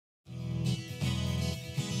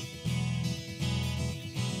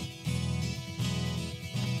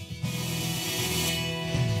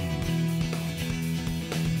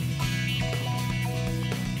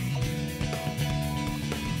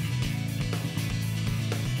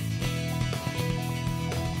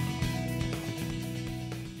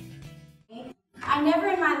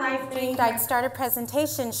dreamed I'd start a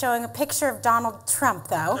presentation showing a picture of Donald Trump,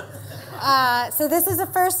 though. So this is a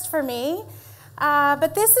first for me.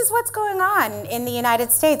 But this is what's going on in the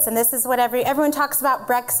United States, and this is what everyone talks about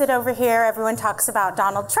Brexit over here, everyone talks about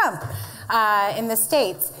Donald Trump in the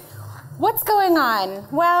States. What's going on?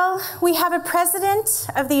 Well, we have a president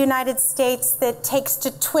of the United States that takes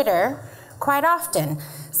to Twitter quite often.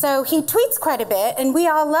 So he tweets quite a bit, and we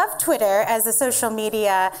all love Twitter as a social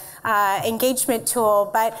media engagement tool,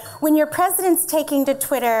 but when your president's taking to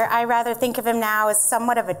Twitter, I rather think of him now as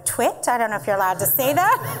somewhat of a twit. I don't know if you're allowed to say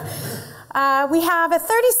that. We have a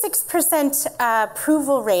 36%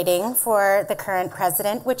 approval rating for the current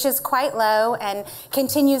president, which is quite low and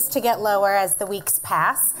continues to get lower as the weeks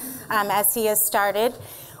pass, as he has started.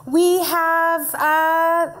 We have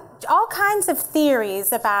all kinds of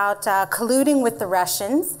theories about colluding with the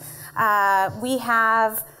Russians. We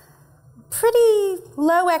have pretty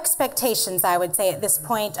low expectations, I would say, at this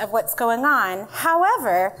point of what's going on.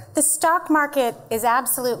 However, the stock market is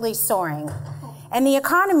absolutely soaring, and the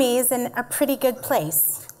economy is in a pretty good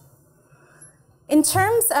place. In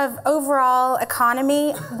terms of overall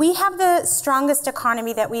economy, we have the strongest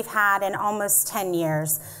economy that we've had in almost 10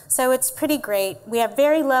 years. So it's pretty great. We have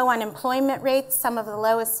very low unemployment rates, some of the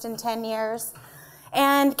lowest in 10 years.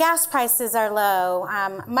 And gas prices are low,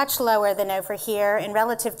 much lower than over here. In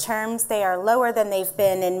relative terms, they are lower than they've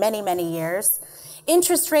been in many, many years.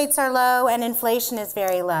 Interest rates are low and inflation is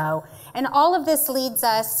very low. And all of this leads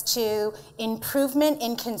us to improvement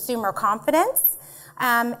in consumer confidence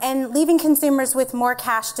and leaving consumers with more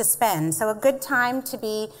cash to spend. So a good time to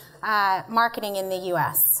be marketing in the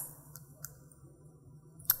US.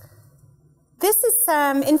 This is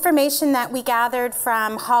some information that we gathered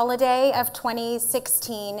from holiday of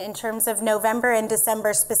 2016 in terms of November and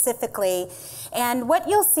December specifically. And what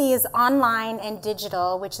you'll see is online and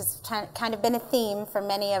digital, which has kind of been a theme for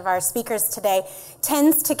many of our speakers today,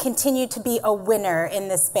 tends to continue to be a winner in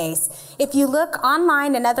this space. If you look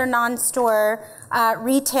online and other non-store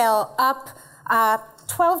retail up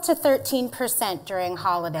 12 to 13% during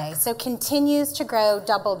holiday, so continues to grow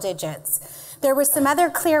double digits. There were some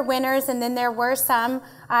other clear winners, and then there were some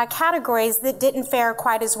categories that didn't fare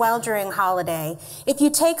quite as well during holiday. If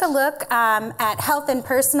you take a look at health and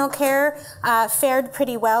personal care, fared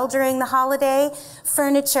pretty well during the holiday.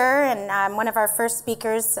 Furniture, and one of our first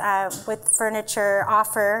speakers with furniture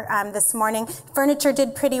offer this morning, furniture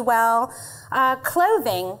did pretty well.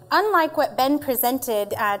 Clothing, unlike what Ben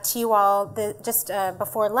presented to you all just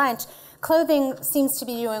before lunch, clothing seems to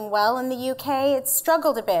be doing well in the UK. It's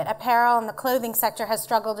struggled a bit. Apparel and the clothing sector has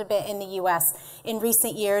struggled a bit in the US in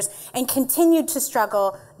recent years and continued to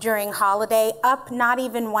struggle during holiday, up not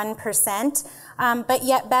even 1%, but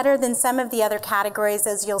yet better than some of the other categories,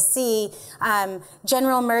 as you'll see.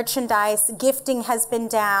 General merchandise, gifting has been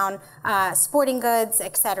down, sporting goods,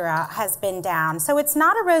 etc. has been down. So it's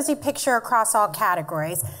not a rosy picture across all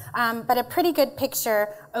categories, but a pretty good picture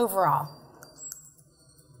overall.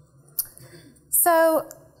 So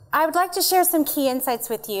I would like to share some key insights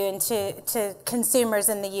with you into consumers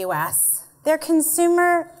in the US. Their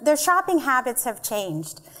shopping habits have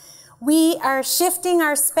changed. We are shifting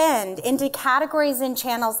our spend into categories and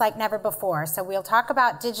channels like never before. So we'll talk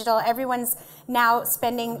about digital. Everyone's now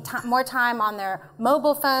spending more time on their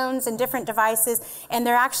mobile phones and different devices, and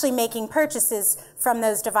they're actually making purchases from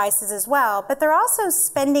those devices as well. But they're also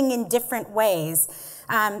spending in different ways.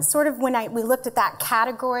 Sort of when we looked at that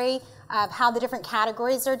category of how the different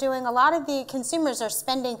categories are doing, a lot of the consumers are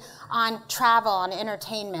spending on travel, on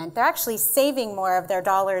entertainment. They're actually saving more of their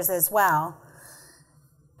dollars as well.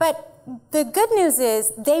 But the good news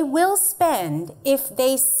is they will spend if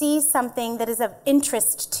they see something that is of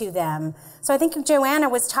interest to them. So I think Joanna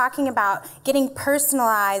was talking about getting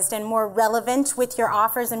personalized and more relevant with your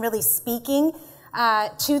offers and really speaking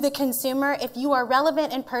to the consumer. If you are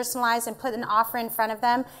relevant and personalized and put an offer in front of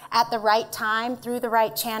them at the right time, through the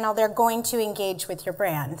right channel, they're going to engage with your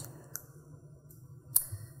brand.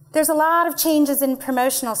 There's a lot of changes in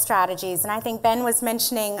promotional strategies, and I think Ben was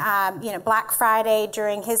mentioning Black Friday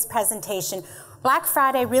during his presentation. Black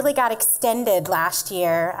Friday really got extended last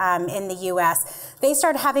year in the US. They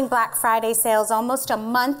started having Black Friday sales almost a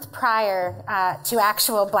month prior to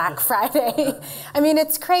actual Black Friday. I mean,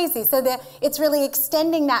 it's crazy. So it's really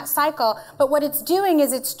extending that cycle, but what it's doing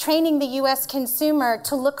is it's training the US consumer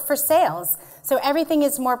to look for sales. So everything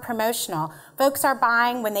is more promotional. Folks are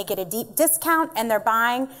buying when they get a deep discount, and they're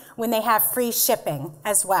buying when they have free shipping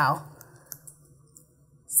as well.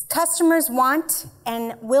 Customers want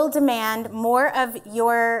and will demand more of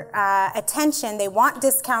your attention. They want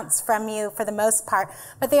discounts from you for the most part,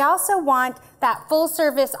 but they also want that full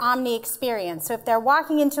service omni experience. So if they're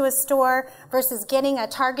walking into a store versus getting a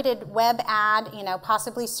targeted web ad,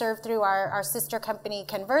 possibly served through our sister company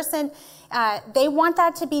Conversant, they want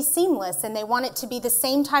that to be seamless, and they want it to be the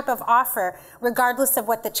same type of offer regardless of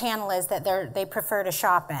what the channel is that they prefer to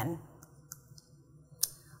shop in.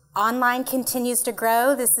 Online continues to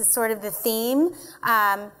grow. This is sort of the theme.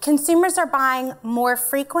 Consumers are buying more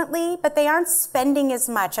frequently, but they aren't spending as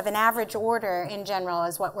much of an average order in general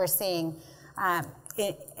as what we're seeing at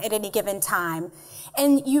any given time.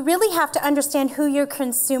 And you really have to understand who your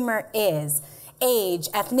consumer is. Age,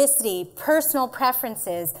 ethnicity, personal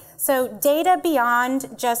preferences. So data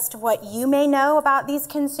beyond just what you may know about these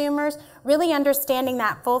consumers, really understanding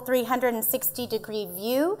that full 360-degree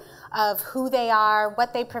view of who they are,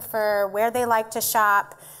 what they prefer, where they like to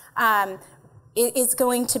shop, is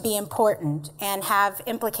going to be important and have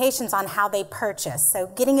implications on how they purchase. So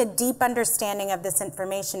getting a deep understanding of this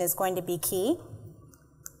information is going to be key.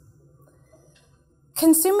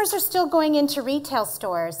 Consumers are still going into retail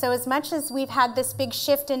stores. So as much as we've had this big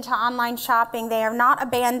shift into online shopping, they are not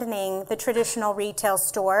abandoning the traditional retail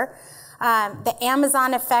store. The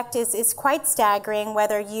Amazon effect is quite staggering.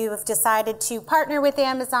 Whether you have decided to partner with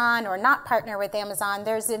Amazon or not partner with Amazon,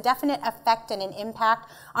 there's a definite effect and an impact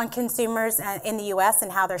on consumers in the US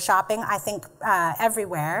and how they're shopping, I think,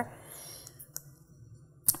 everywhere.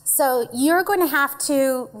 So you're going to have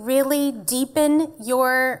to really deepen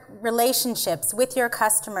your relationships with your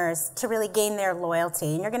customers to really gain their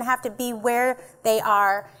loyalty. And you're going to have to be where they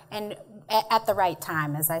are and at the right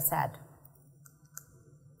time, as I said.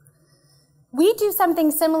 We do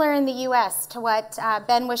something similar in the US to what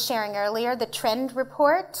Ben was sharing earlier, the trend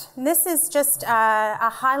report. And this is just a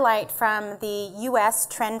highlight from the US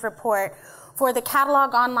trend report for the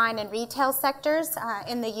catalog, online, and retail sectors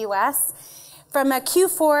in the US. From a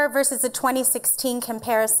Q4 versus a 2016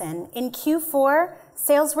 comparison. In Q4,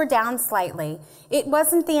 sales were down slightly. It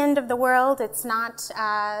wasn't the end of the world. It's not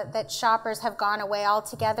that shoppers have gone away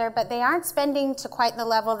altogether, but they aren't spending to quite the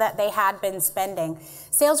level that they had been spending.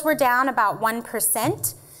 Sales were down about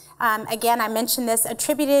 1%. Again, I mentioned this,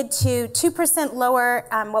 attributed to 2% lower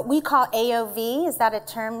what we call AOV. Is that a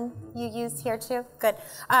term you use here too? Good.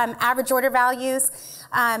 Average order values.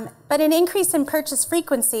 But an increase in purchase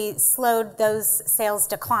frequency slowed those sales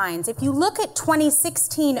declines. If you look at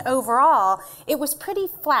 2016 overall, it was pretty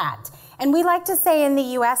flat. And we like to say in the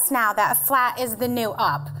US now that flat is the new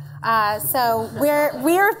up. So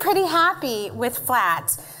we're pretty happy with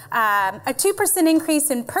flat. A 2%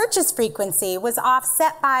 increase in purchase frequency was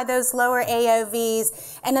offset by those lower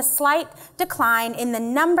AOVs and a slight decline in the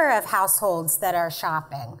number of households that are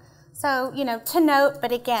shopping. So, to note,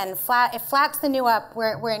 but again, if flat's the new up,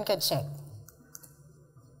 we're in good shape.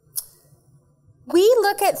 We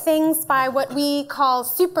look at things by what we call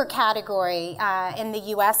super category in the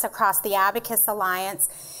US across the Abacus Alliance.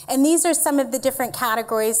 And these are some of the different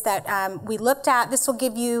categories that we looked at. This will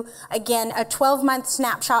give you, again, a 12-month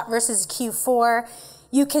snapshot versus Q4.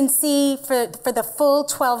 You can see for the full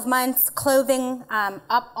 12 months, clothing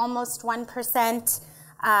up almost 1%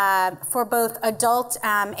 for both adult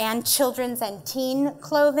and children's and teen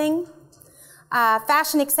clothing.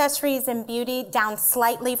 Fashion, accessories, and beauty down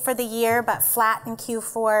slightly for the year, but flat in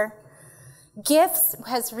Q4. Gifts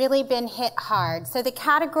has really been hit hard. So the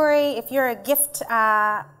category, if you're a gift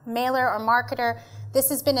mailer or marketer, this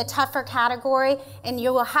has been a tougher category, and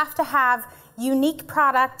you will have to have unique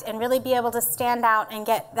product and really be able to stand out and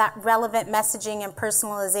get that relevant messaging and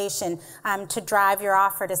personalization to drive your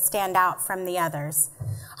offer to stand out from the others.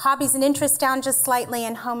 Hobbies and interests down just slightly,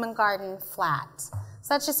 and home and garden flat.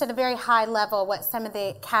 So that's just at a very high level what some of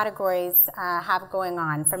the categories have going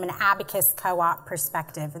on from an Abacus co-op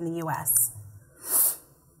perspective in the US.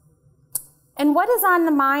 And what is on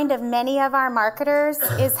the mind of many of our marketers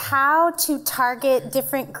is how to target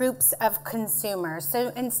different groups of consumers.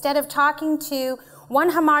 So instead of talking to one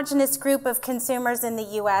homogeneous group of consumers in the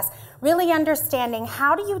US, really understanding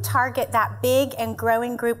how do you target that big and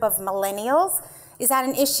growing group of millennials. Is that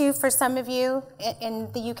an issue for some of you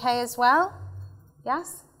in the UK as well?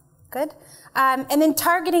 Yes? Good. And then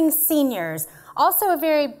targeting seniors. Also a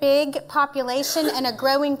very big population and a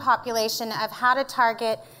growing population of how to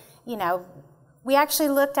target, we actually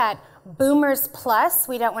looked at boomers plus.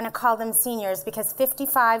 We don't want to call them seniors because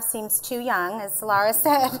 55 seems too young, as Laura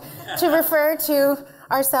said, to refer to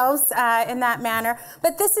ourselves in that manner.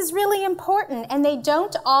 But this is really important, and they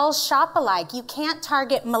don't all shop alike. You can't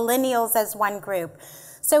target millennials as one group.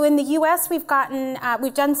 So in the US, we've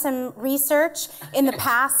done some research in the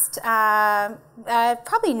past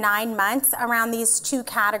probably 9 months around these two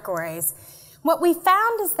categories. What we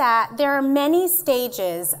found is that there are many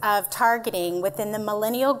stages of targeting within the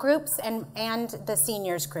millennial groups and the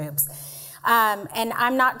seniors groups. And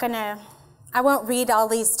I won't read all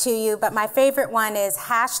these to you, but my favorite one is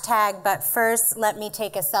hashtag, but first let me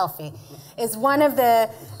take a selfie. Is one of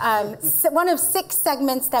 6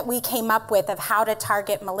 segments that we came up with of how to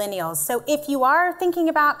target millennials. So if you are thinking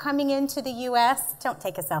about coming into the US, don't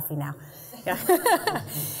take a selfie now. Yeah.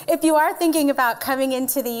 If you are thinking about coming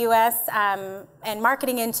into the US and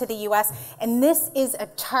marketing into the US, and this is a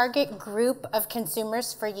target group of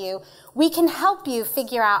consumers for you, we can help you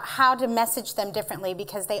figure out how to message them differently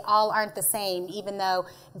because they all aren't the same, even though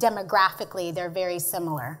demographically they're very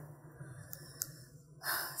similar.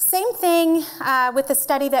 Same thing with the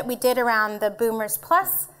study that we did around the Boomers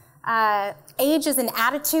Plus. Age is an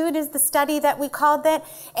attitude is the study that we called it,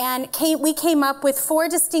 and we came up with 4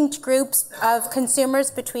 distinct groups of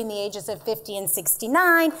consumers between the ages of 50 and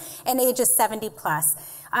 69 and ages 70 plus.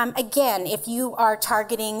 Again, if you are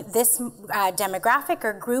targeting this demographic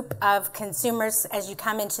or group of consumers as you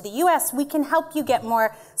come into the US, we can help you get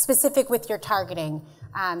more specific with your targeting.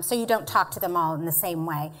 So you don't talk to them all in the same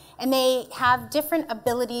way. And they have different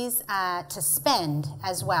abilities to spend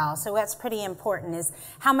as well. So what's pretty important is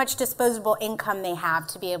how much disposable income they have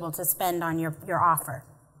to be able to spend on your offer.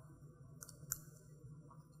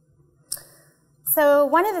 So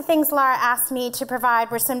one of the things Laura asked me to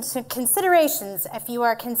provide were some considerations if you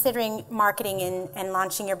are considering marketing and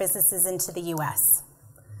launching your businesses into the US.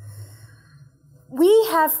 We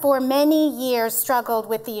have for many years struggled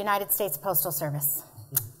with the United States Postal Service.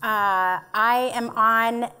 I am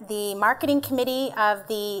on the marketing committee of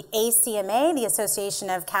the ACMA, the Association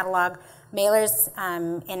of Catalog Mailers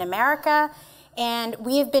in America, and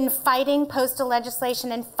we have been fighting postal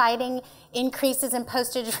legislation and fighting increases in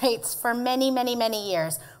postage rates for many, many, many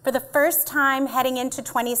years. For the first time heading into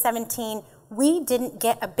 2017, we didn't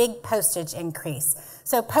get a big postage increase.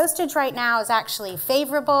 So postage right now is actually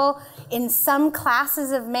favorable. In some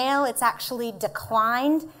classes of mail, it's actually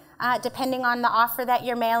declined. Depending on the offer that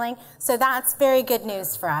you're mailing. So that's very good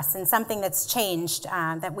news for us and something that's changed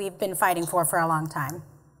that we've been fighting for a long time.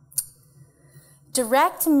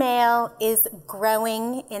 Direct mail is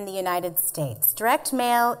growing in the United States. Direct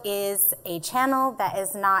mail is a channel that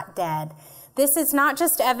is not dead. This is not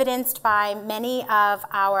just evidenced by many of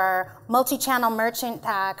our multi-channel merchant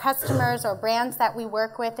customers or brands that we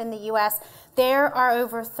work with in the US. There are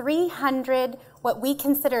over 300 what we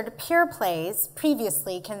considered pure plays,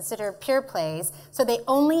 previously considered pure plays, so they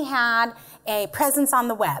only had a presence on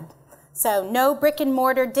the web. So no brick and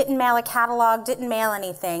mortar, didn't mail a catalog, didn't mail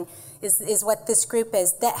anything, is what this group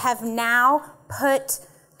is, that have now put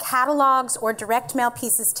catalogs or direct mail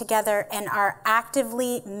pieces together and are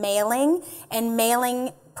actively mailing and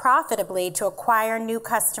mailing profitably to acquire new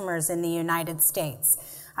customers in the United States.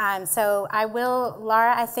 So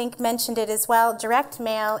Laura, I think, mentioned it as well. Direct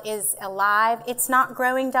mail is alive. It's not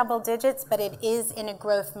growing double digits, but it is in a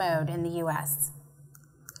growth mode in the US.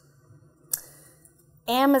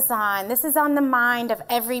 Amazon, this is on the mind of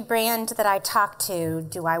every brand that I talk to.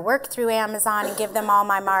 Do I work through Amazon and give them all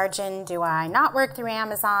my margin? Do I not work through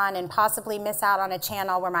Amazon and possibly miss out on a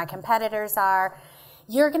channel where my competitors are?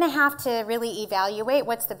 You're going to have to really evaluate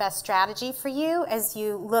what's the best strategy for you as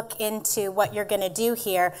you look into what you're going to do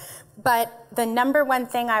here. But the number one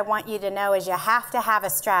thing I want you to know is you have to have a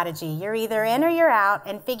strategy. You're either in or you're out,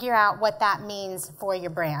 and figure out what that means for your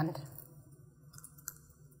brand.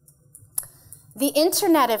 The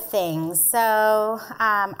Internet of Things. So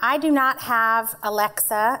I do not have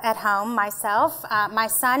Alexa at home myself. My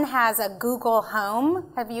son has a Google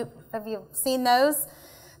Home. Have you seen those?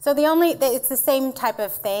 So it's the same type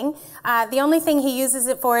of thing. The only thing he uses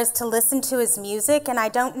it for is to listen to his music, and I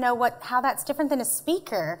don't know how that's different than a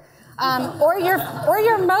speaker. Or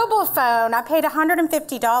your mobile phone. I paid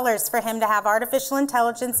 $150 for him to have artificial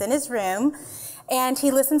intelligence in his room, and he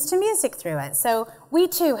listens to music through it. So we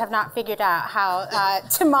too have not figured out how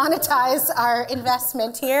to monetize our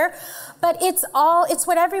investment here, but it's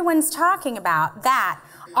what everyone's talking about, that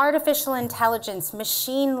artificial intelligence,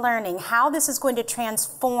 machine learning, how this is going to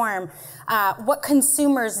transform what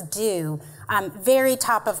consumers do, very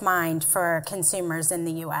top of mind for consumers in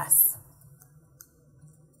the US.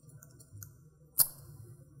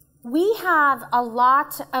 We have a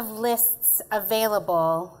lot of lists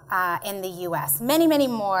available in the US, many, many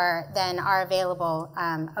more than are available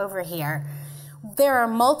over here. There are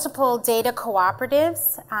multiple data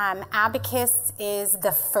cooperatives. Abacus is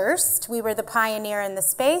the first. We were the pioneer in the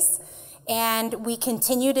space. and we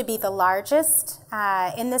continue to be the largest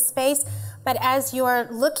in this space. But as you're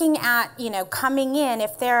looking at, coming in,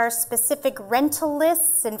 if there are specific rental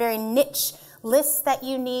lists and very niche lists that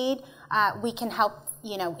you need, we can help,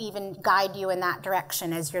 even guide you in that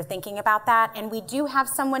direction as you're thinking about that. And we do have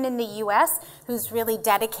someone in the US who's really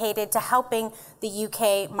dedicated to helping the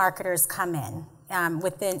UK marketers come in,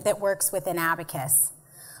 that works within Abacus.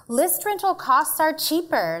 List rental costs are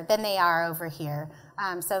cheaper than they are over here.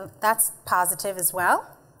 So that's positive as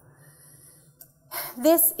well.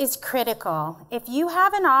 This is critical. If you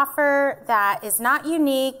have an offer that is not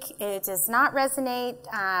unique, it does not resonate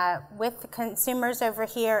with the consumers over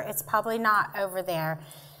here, it's probably not over there.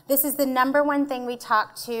 This is the #1 thing we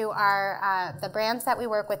talk to the brands that we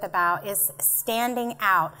work with about, is standing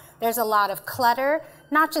out. There's a lot of clutter,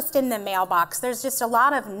 not just in the mailbox, there's just a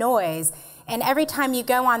lot of noise. And every time you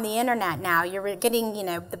go on the internet now, you're getting,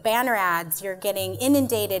 the banner ads, you're getting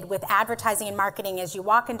inundated with advertising and marketing as you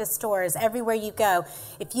walk into stores, everywhere you go.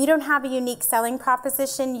 If you don't have a unique selling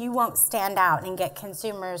proposition, you won't stand out and get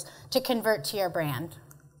consumers to convert to your brand.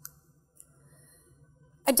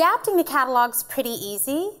 Adapting the catalog's pretty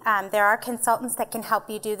easy. There are consultants that can help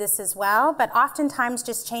you do this as well, but oftentimes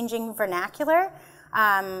just changing vernacular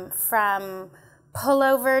from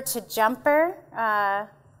pullover to jumper.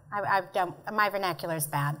 My vernacular is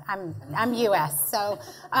bad. I'm US, so,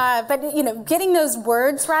 but getting those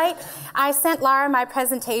words right. I sent Laura my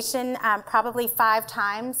presentation probably 5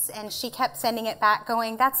 times, and she kept sending it back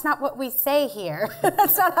going, that's not what we say here.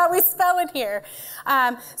 That's not how we spell it here.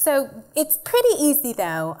 So it's pretty easy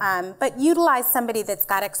though, but utilize somebody that's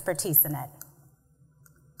got expertise in it.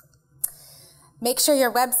 Make sure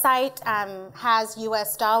your website has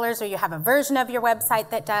US dollars, or you have a version of your website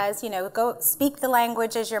that does. Go speak the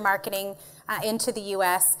language as you're marketing into the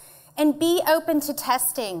US. And be open to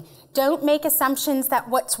testing. Don't make assumptions that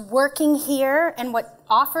what's working here and what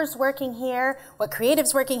offers working here, what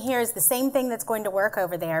creative's working here is the same thing that's going to work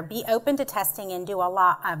over there. Be open to testing and do a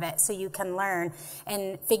lot of it so you can learn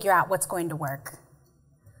and figure out what's going to work.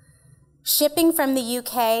 Shipping from the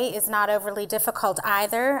UK is not overly difficult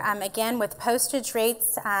either. Again, with postage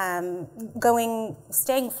rates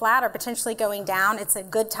staying flat or potentially going down, it's a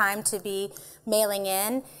good time to be mailing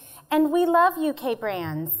in. And we love UK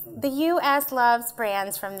brands. The US loves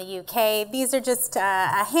brands from the UK. These are just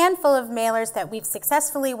a handful of mailers that we've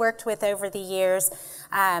successfully worked with over the years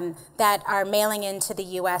that are mailing into the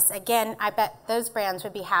US. Again, I bet those brands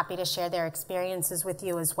would be happy to share their experiences with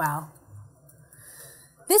you as well.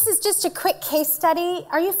 This is just a quick case study.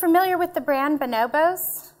 Are you familiar with the brand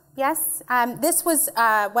Bonobos? Yes? This was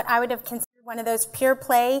what I would have considered one of those pure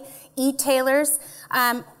play e-tailers.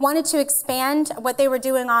 Wanted to expand what they were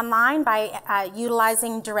doing online by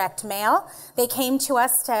utilizing direct mail. They came to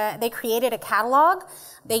us they created a catalog.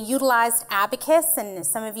 They utilized Abacus, and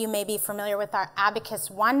some of you may be familiar with our Abacus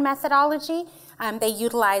 1 methodology. They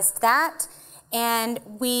utilized that. And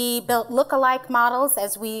we built look-alike models,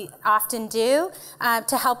 as we often do,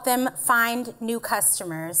 to help them find new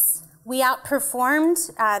customers. We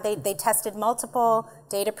outperformed. They tested multiple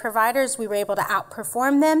data providers. We were able to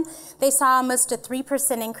outperform them. They saw almost a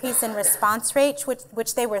 3% increase in response rate,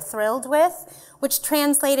 which they were thrilled with, which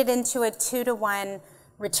translated into a 2-to-1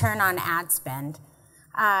 return on ad spend.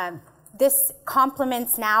 This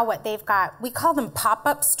complements now what they've got. We call them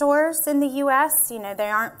pop-up stores in the US.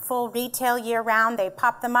 They aren't full retail year-round. They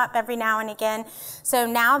pop them up every now and again. So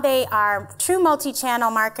now they are true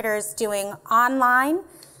multi-channel marketers doing online,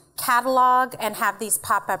 catalog, and have these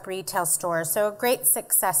pop-up retail stores. So a great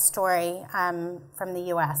success story from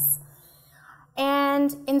the US.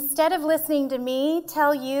 And instead of listening to me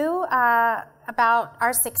tell you about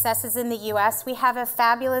our successes in the US, we have a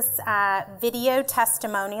fabulous video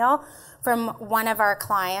testimonial from one of our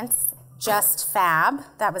clients, Just Fab.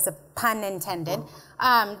 That was a pun intended.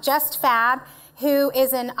 Just Fab, who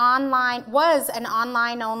is was an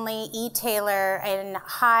online-only e-tailer in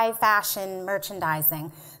high fashion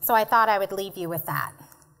merchandising. So I thought I would leave you with that.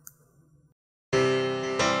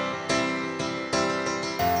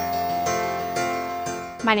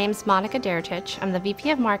 My name is Monica Deritich. I'm the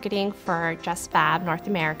VP of Marketing for Just Fab North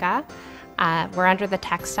America. We're under the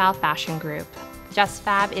Textile Fashion Group. Just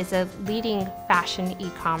Fab is a leading fashion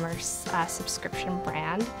e-commerce subscription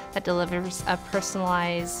brand that delivers a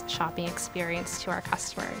personalized shopping experience to our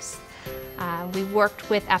customers. We've worked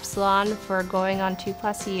with Epsilon for going on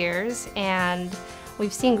 2+ years, and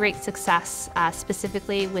We've seen great success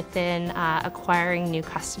specifically within acquiring new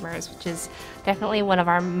customers, which is definitely one of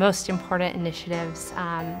our most important initiatives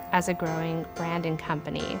as a growing brand and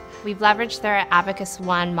company. We've leveraged their Abacus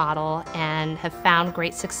One model and have found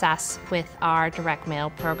great success with our direct mail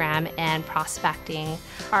program and prospecting.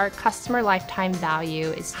 Our customer lifetime value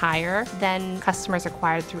is higher than customers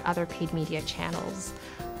acquired through other paid media channels.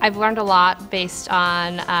 I've learned a lot based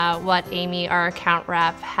on what Amy, our account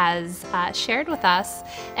rep, has shared with us,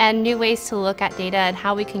 and new ways to look at data and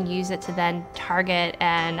how we can use it to then target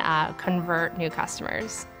and convert new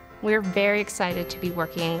customers. We're very excited to be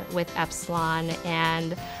working with Epsilon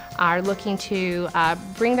and are looking to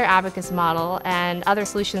bring their Abacus model and other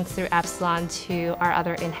solutions through Epsilon to our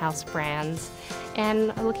other in-house brands, and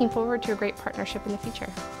looking forward to a great partnership in the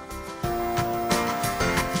future.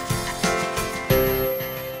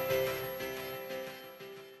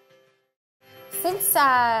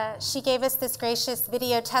 Since she gave us this gracious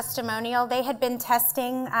video testimonial, they had been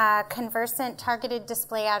testing conversant targeted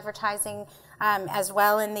display advertising as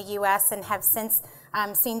well in the US, and have since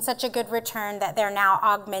seen such a good return that they're now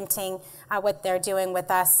augmenting what they're doing with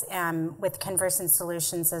us with conversant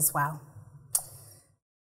solutions as well.